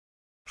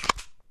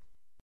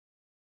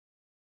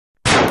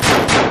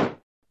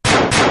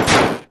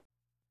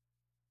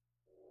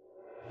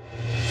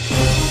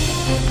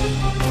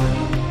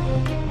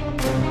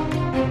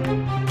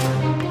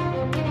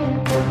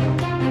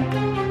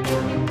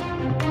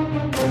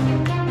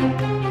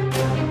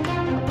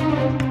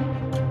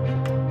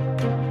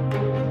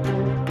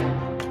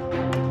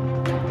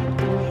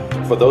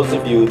For those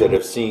of you that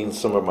have seen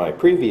some of my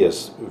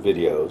previous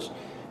videos,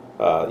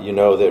 you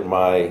know that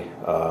my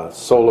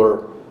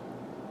solar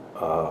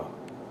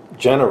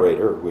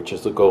generator, which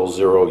is the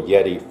GoalZero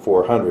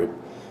Yeti400,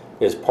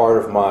 is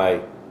part of my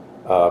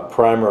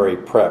primary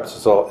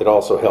preps. It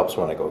also helps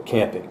when I go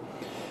camping.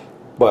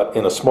 But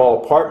in a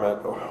small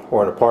apartment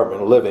or an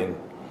apartment living,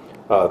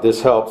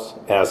 this helps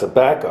as a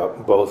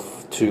backup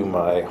both to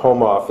my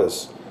home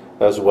office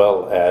as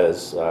well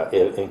as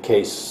in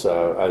case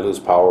I lose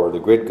power or the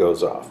grid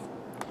goes off.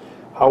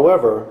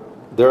 However,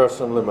 there are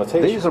some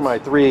limitations. These are my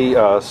three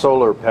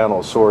solar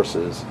panel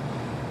sources,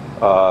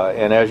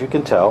 and as you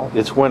can tell,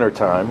 it's winter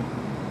time,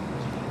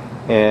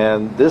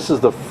 and this is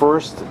the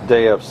first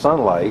day of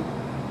sunlight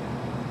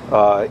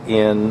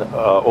in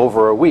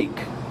over a week.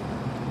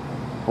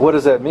 What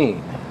does that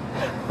mean?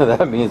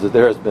 That means that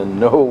there has been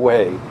no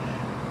way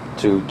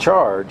to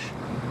charge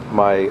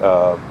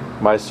my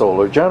my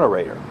solar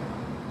generator.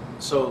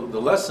 So the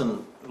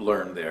lesson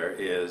learned there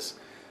is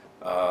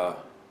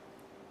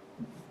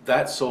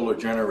that solar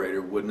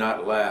generator would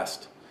not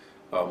last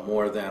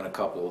more than a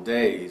couple of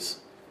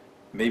days,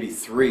 maybe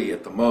 3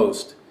 at the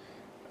most,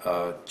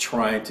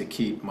 trying to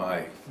keep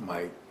my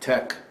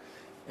tech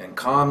and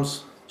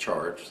comms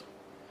charged.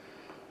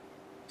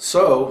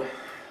 So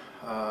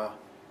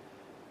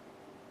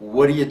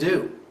what do you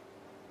do?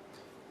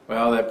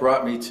 Well, that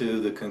brought me to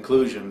the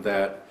conclusion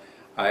that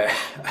I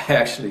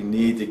actually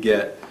need to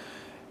get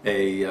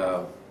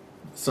a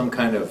some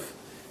kind of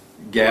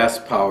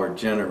gas-powered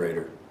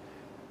generator.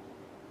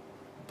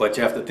 But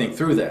you have to think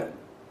through that,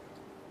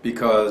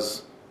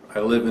 because I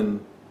live in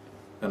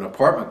an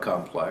apartment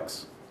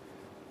complex,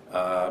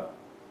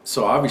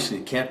 so obviously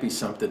it can't be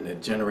something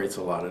that generates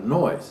a lot of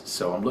noise.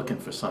 So I'm looking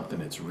for something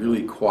that's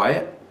really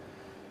quiet.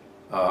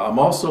 I'm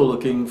also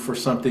looking for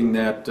something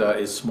that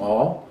is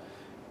small,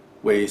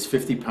 weighs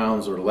 50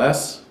 pounds or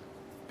less,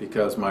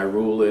 because my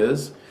rule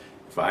is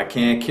if I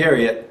can't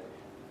carry it,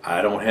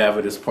 I don't have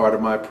it as part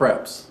of my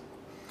preps.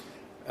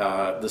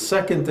 The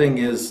second thing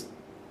is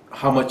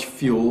how much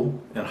fuel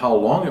and how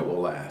long it will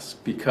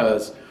last,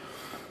 because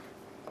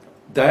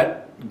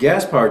that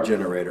gas-powered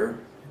generator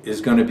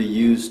is going to be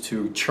used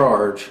to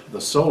charge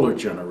the solar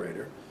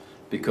generator,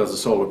 because the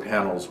solar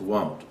panels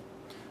won't.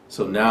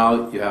 So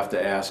now you have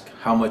to ask,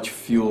 how much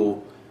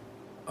fuel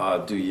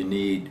do you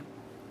need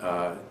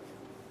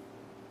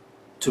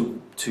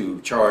to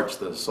charge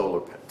the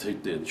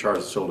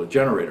solar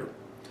generator?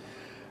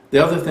 The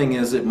other thing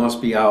is it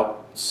must be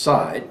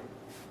outside,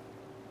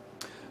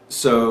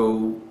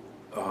 so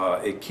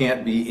it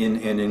can't be in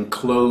an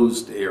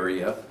enclosed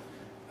area,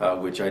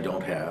 which I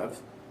don't have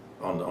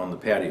on the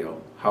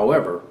patio.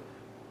 However,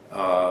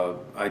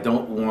 I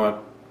don't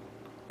want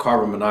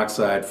carbon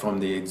monoxide from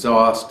the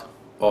exhaust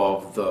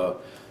of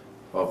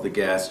the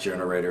gas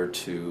generator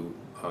to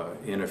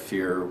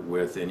interfere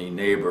with any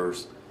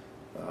neighbors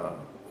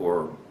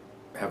or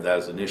have that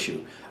as an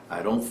issue.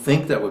 I don't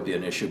think that would be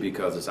an issue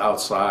because it's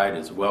outside,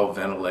 it's well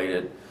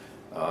ventilated,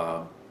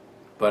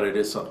 but it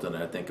is something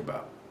I think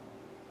about.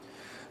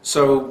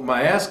 So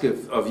my ask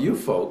of you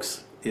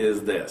folks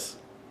is this: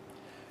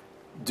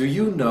 do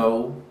you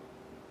know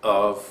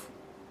of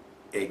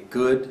a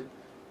good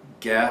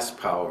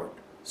gas-powered,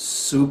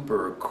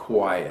 super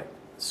quiet?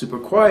 Super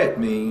quiet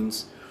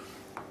means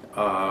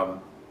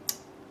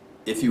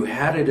if you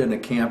had it in a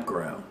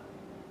campground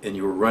and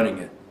you were running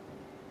it,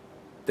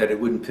 that it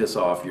wouldn't piss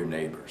off your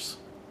neighbors,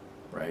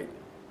 right?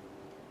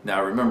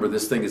 Now remember,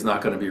 this thing is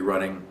not going to be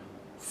running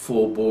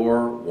full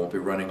bore, won't be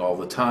running all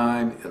the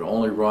time. It'll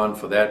only run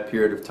for that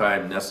period of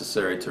time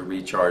necessary to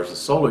recharge the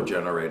solar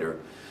generator,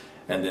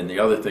 and then the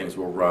other things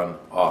will run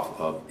off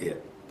of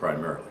it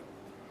primarily.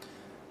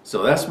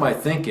 So that's my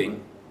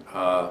thinking.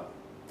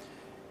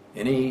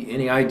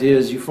 Any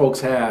ideas you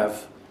folks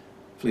have,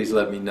 please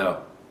let me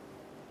know.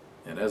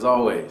 And as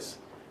always,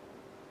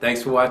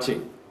 thanks for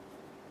watching.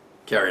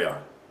 Carry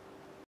on.